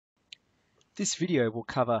This video will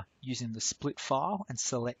cover using the split file and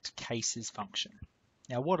select cases function.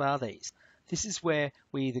 Now, what are these? This is where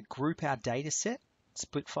we either group our data set,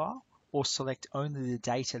 split file, or select only the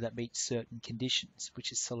data that meets certain conditions,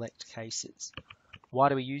 which is select cases. Why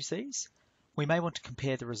do we use these? We may want to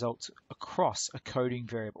compare the results across a coding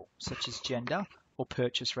variable, such as gender or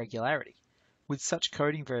purchase regularity. With such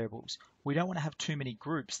coding variables, we don't want to have too many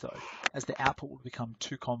groups though, as the output will become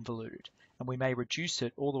too convoluted, and we may reduce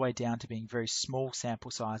it all the way down to being very small sample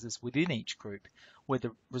sizes within each group, where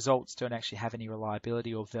the results don't actually have any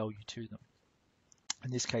reliability or value to them. In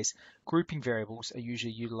this case, grouping variables are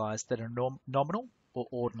usually utilized that are nominal or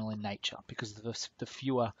ordinal in nature because of the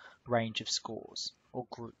fewer range of scores or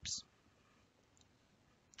groups.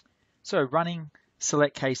 So running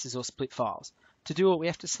select cases or split files. To do it, we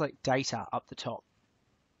have to select data up the top.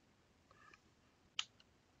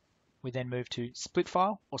 We then move to split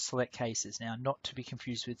file or select cases. Now, not to be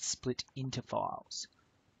confused with split into files.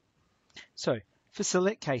 So for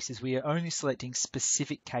select cases, we are only selecting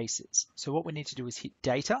specific cases. So what we need to do is hit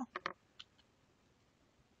data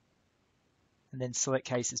and then select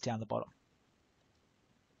cases down the bottom.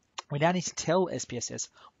 We now need to tell SPSS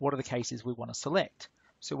what are the cases we want to select.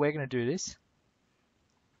 So we're going to do this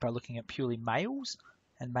by looking at purely males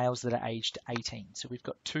and males that are aged 18. So we've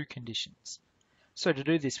got two conditions. So to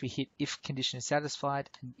do this, we hit if condition is satisfied,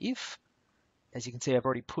 and if, as you can see, I've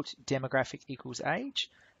already put demographic equals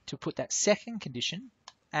age, to put that second condition,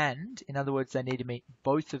 and in other words, they need to meet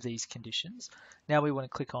both of these conditions. Now we want to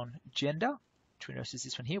click on gender, which we notice is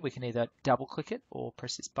this one here. We can either double click it or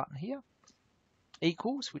press this button here,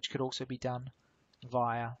 equals, which could also be done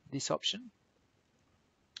via this option.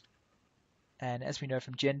 And as we know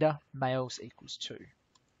from gender, males equals 2.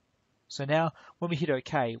 So now when we hit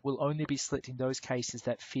OK, we'll only be selecting those cases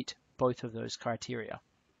that fit both of those criteria.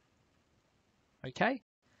 Okay,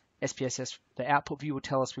 SPSS, the output view will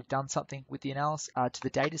tell us we've done something with the analysis to the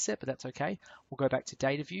data set, but that's okay. We'll go back to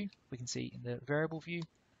data view. We can see in the variable view,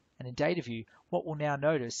 and in data view, what we'll now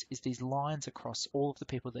notice is these lines across all of the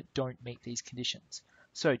people that don't meet these conditions.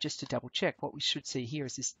 So just to double check, what we should see here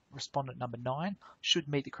is this respondent number 9 should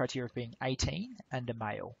meet the criteria of being 18 and a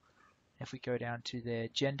male. If we go down to their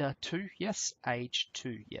gender 2, yes, age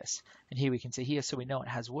 2, yes. And here we can see here, so we know it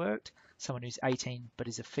has worked. Someone who's 18 but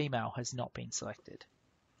is a female has not been selected.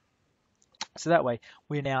 So that way,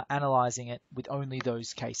 we're now analyzing it with only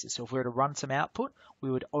those cases. So if we were to run some output,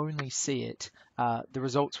 we would only see it, the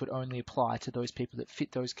results would only apply to those people that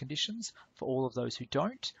fit those conditions. For all of those who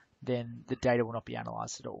don't, then the data will not be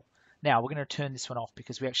analyzed at all. Now we're going to turn this one off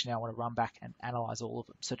because we actually now want to run back and analyze all of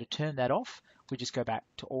them. So to turn that off, we just go back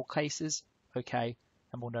to all cases, okay,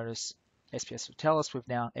 and we'll notice SPS will tell us we've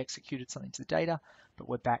now executed something to the data, but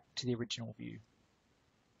we're back to the original view.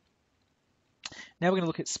 Now we're going to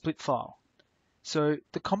look at split file. So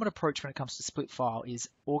the common approach when it comes to split file is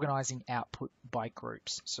organizing output by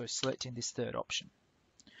groups. So selecting this third option.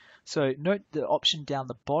 So note the option down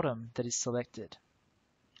the bottom that is selected.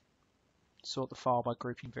 Sort the file by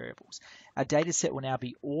grouping variables. Our data set will now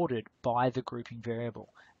be ordered by the grouping variable.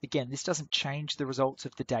 Again, this doesn't change the results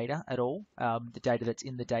of the data at all, the data that's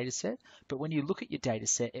in the data set, but when you look at your data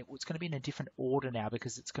set, it's going to be in a different order now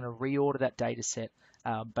because it's going to reorder that data set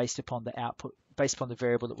based upon the output, based upon the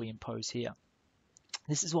variable that we impose here.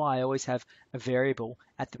 This is why I always have a variable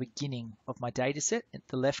at the beginning of my data set, at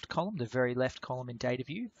the left column, the very left column in data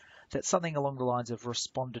view, that's something along the lines of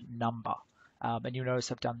respondent number. And you'll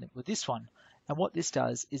notice I've done it with this one. And what this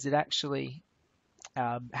does is it actually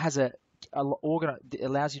has it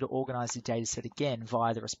allows you to organize the data set again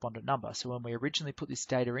via the respondent number. So when we originally put this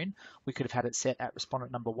data in, we could have had it set at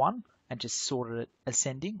respondent number 1 and just sorted it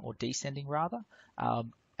ascending or descending rather.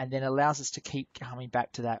 And then allows us to keep coming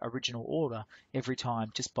back to that original order every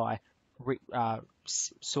time just by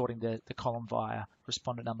sorting the column via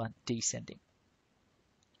respondent number descending.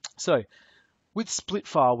 So with split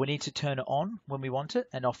file, we need to turn it on when we want it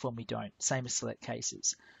and off when we don't, same as select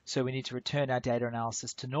cases. So we need to return our data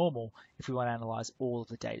analysis to normal if we want to analyze all of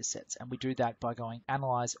the data sets. And we do that by going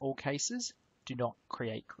analyze all cases, do not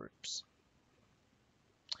create groups.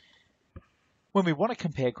 When we want to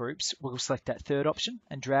compare groups, we'll select that third option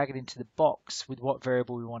and drag it into the box with what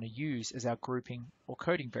variable we want to use as our grouping or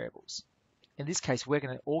coding variables. In this case, we're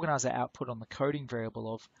going to organize our output on the coding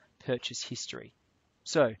variable of purchase history.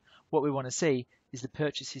 So what we want to see is the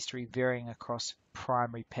purchase history varying across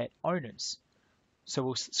primary pet owners. So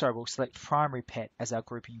we'll select primary pet as our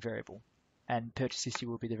grouping variable, and purchase history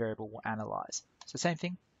will be the variable we'll analyze. So same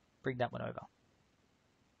thing, bring that one over.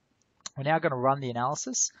 We're now going to run the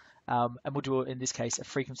analysis, and we'll do, in this case, a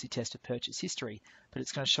frequency test of purchase history, but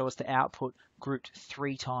it's going to show us the output grouped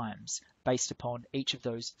 3 times based upon each of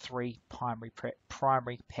those 3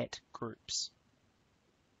 primary pet groups.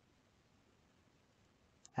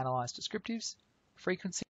 Analyze descriptives,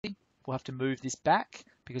 frequency. We'll have to move this back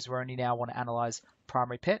because we only now want to analyze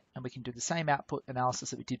primary pet, and we can do the same output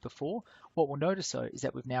analysis that we did before. What we'll notice though is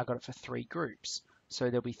that we've now got it for 3 groups. So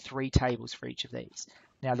there'll be 3 tables for each of these.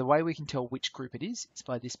 Now the way we can tell which group it is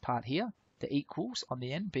by this part here, the equals on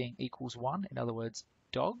the end being equals 1, in other words,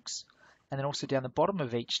 dogs. And then also down the bottom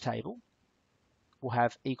of each table, we'll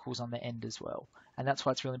have equals on the end as well. And that's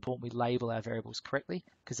why it's really important we label our variables correctly,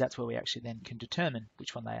 because that's where we actually then can determine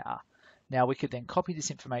which one they are. Now we could then copy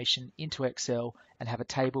this information into Excel and have a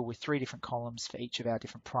table with 3 different columns for each of our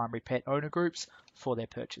different primary pet owner groups for their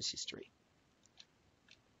purchase history.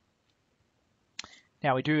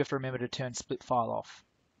 Now we do have to remember to turn split file off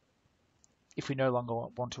if we no longer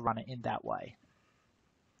want to run it in that way.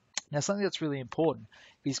 Now something that's really important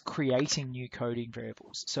is creating new coding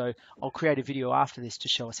variables. So I'll create a video after this to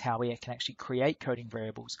show us how we can actually create coding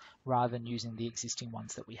variables rather than using the existing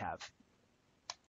ones that we have.